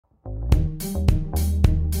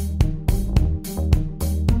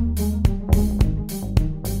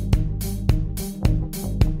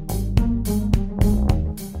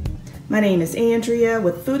My name is Andrea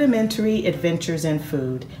with Foodamentary Adventures in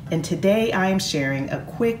Food, and today I am sharing a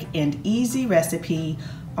quick and easy recipe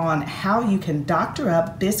on how you can doctor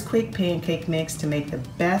up Bisquick pancake mix to make the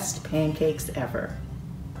best pancakes ever.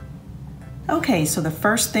 Okay, so the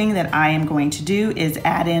first thing that I am going to do is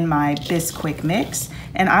add in my Bisquick mix,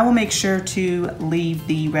 and I will make sure to leave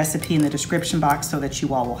the recipe in the description box so that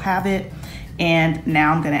you all will have it. And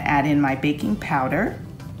now I'm going to add in my baking powder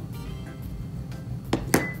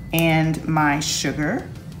and my sugar,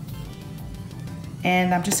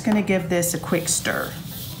 and I'm just going to give this a quick stir.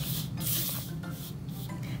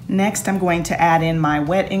 Next, I'm going to add in my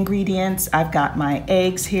wet ingredients. I've got my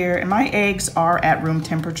eggs here, and my eggs are at room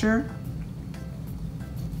temperature,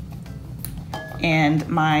 and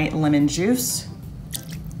my lemon juice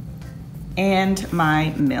and my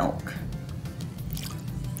milk.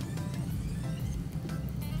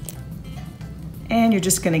 And you're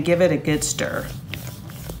just going to give it a good stir.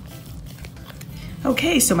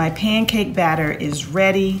 Okay, so my pancake batter is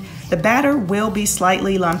ready. The batter will be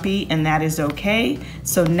slightly lumpy, and that is okay.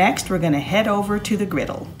 So next we're gonna head over to the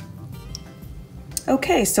griddle.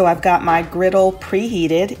 Okay, so I've got my griddle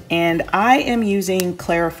preheated, and I am using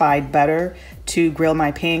clarified butter to grill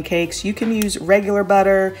my pancakes. You can use regular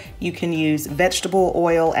butter, you can use vegetable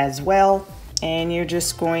oil as well, and you're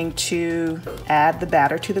just going to add the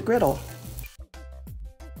batter to the griddle.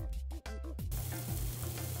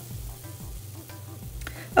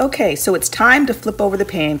 Okay, so it's time to flip over the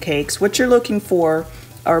pancakes. What you're looking for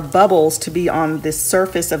are bubbles to be on the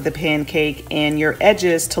surface of the pancake and your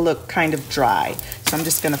edges to look kind of dry. So I'm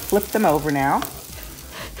just gonna flip them over now.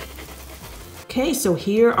 Okay, so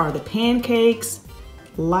here are the pancakes,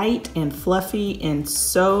 light and fluffy and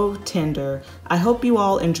so tender. I hope you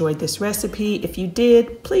all enjoyed this recipe. If you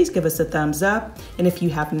did, please give us a thumbs up. And if you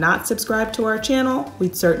have not subscribed to our channel,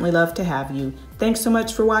 we'd certainly love to have you. Thanks so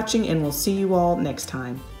much for watching, and we'll see you all next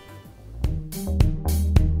time.